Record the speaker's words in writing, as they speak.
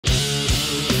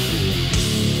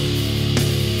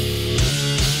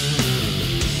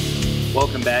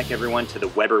Welcome back, everyone, to the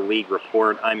Weber League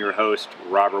Report. I'm your host,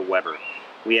 Robert Weber.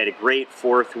 We had a great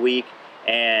fourth week,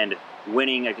 and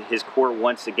winning his court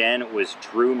once again was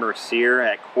Drew Mercier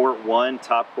at court 1,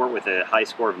 top court, with a high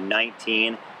score of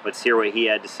 19. Let's hear what he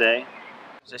had to say.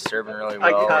 Just serving really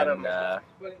well, and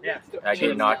I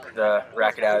did knock the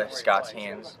racket out of Scott's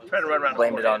hands.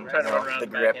 Blamed it on the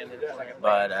grip,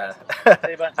 but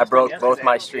I broke both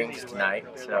my strings tonight,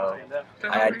 so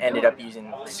I ended up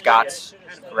using Scott's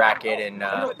racket, and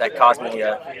that caused me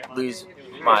to lose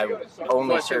my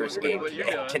only service game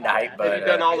tonight. But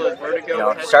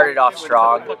started off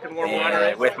strong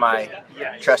and with my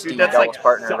trusty doubles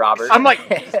partner Robert.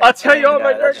 I'll tell you all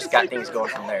my that just got things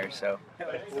going from there. So.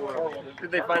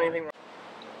 Did they find anything wrong?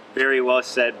 Very well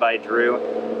said by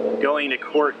Drew. Going to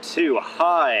court 2,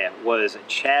 high was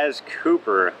Chaz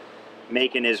Cooper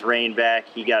making his reign back.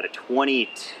 He got a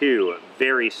 22.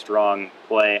 Very strong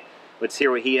play. Let's hear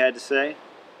what he had to say.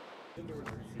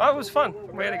 Oh, it was fun.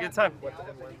 We had a good time.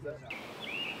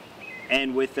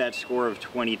 And with that score of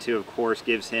 22, of course,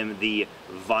 gives him the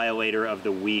Violator of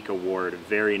the Week award.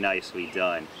 Very nicely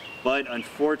done. But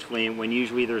unfortunately, when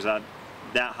usually there's that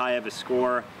high of a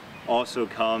score, also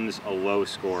comes a low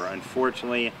score.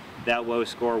 Unfortunately, that low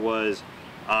score was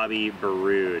Abi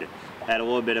Baroud. Had a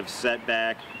little bit of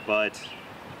setback, but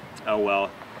oh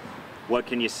well. What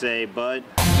can you say, bud?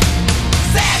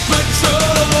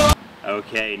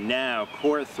 Okay, now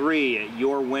court 3.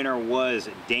 Your winner was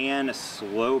Dan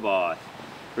Sloboth.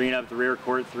 Bringing up the rear,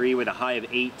 court 3 with a high of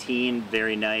 18.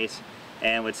 Very nice.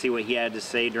 And let's see what he had to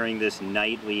say during this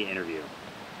nightly interview.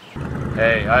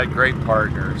 Hey, I had great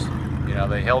partners. You know,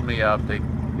 they held me up. They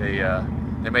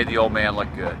made the old man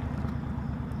look good.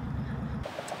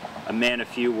 A man of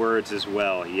few words as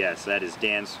well. Yes, that is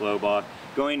Dan Sloboth.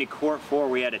 Going to court 4,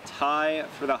 we had a tie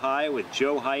for the high with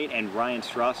Joe Height and Ryan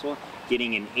Strassel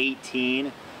getting an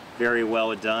 18. Very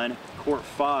well done. Court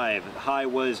 5, the high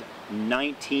was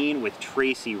 19 with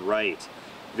Tracy Wright.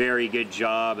 Very good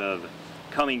job of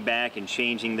coming back and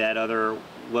changing that other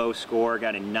low score.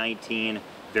 Got a 19.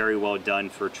 Very well done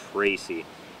for Tracy.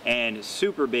 And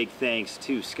super big thanks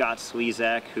to Scott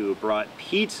Slezak, who brought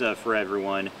pizza for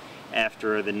everyone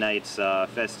after the night's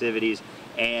festivities,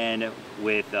 and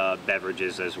with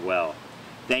beverages as well.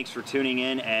 Thanks for tuning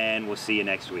in, and we'll see you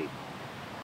next week.